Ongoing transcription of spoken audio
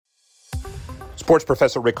Sports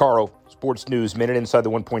Professor Rick Horrow, Sports News Minute inside the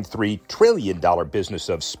 $1.3 trillion business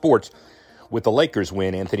of sports. With the Lakers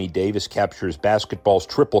win, Anthony Davis captures basketball's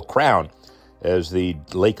triple crown as the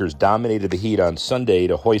Lakers dominated the Heat on Sunday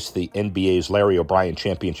to hoist the NBA's Larry O'Brien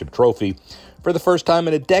Championship Trophy. For the first time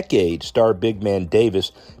in a decade, star big man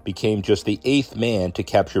Davis became just the eighth man to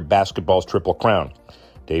capture basketball's triple crown.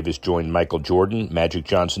 Davis joined Michael Jordan, Magic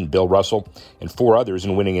Johnson, Bill Russell, and four others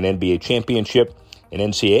in winning an NBA championship, an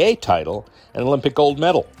NCAA title, and an Olympic gold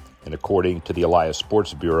medal. And according to the Elias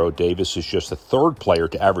Sports Bureau, Davis is just the third player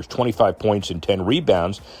to average 25 points and 10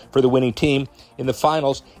 rebounds for the winning team in the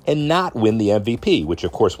finals and not win the MVP, which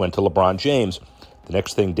of course went to LeBron James. The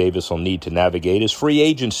next thing Davis will need to navigate is free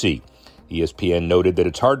agency. ESPN noted that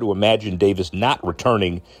it's hard to imagine Davis not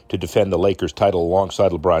returning to defend the Lakers title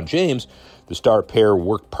alongside LeBron James. The star pair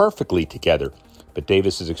work perfectly together, but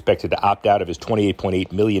Davis is expected to opt out of his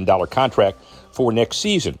 $28.8 million contract for next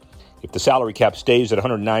season. If the salary cap stays at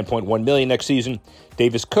 $109.1 million next season,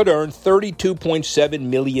 Davis could earn $32.7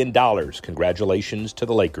 million. Congratulations to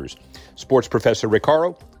the Lakers. Sports Professor Rick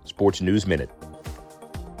Horrow, Sports News Minute.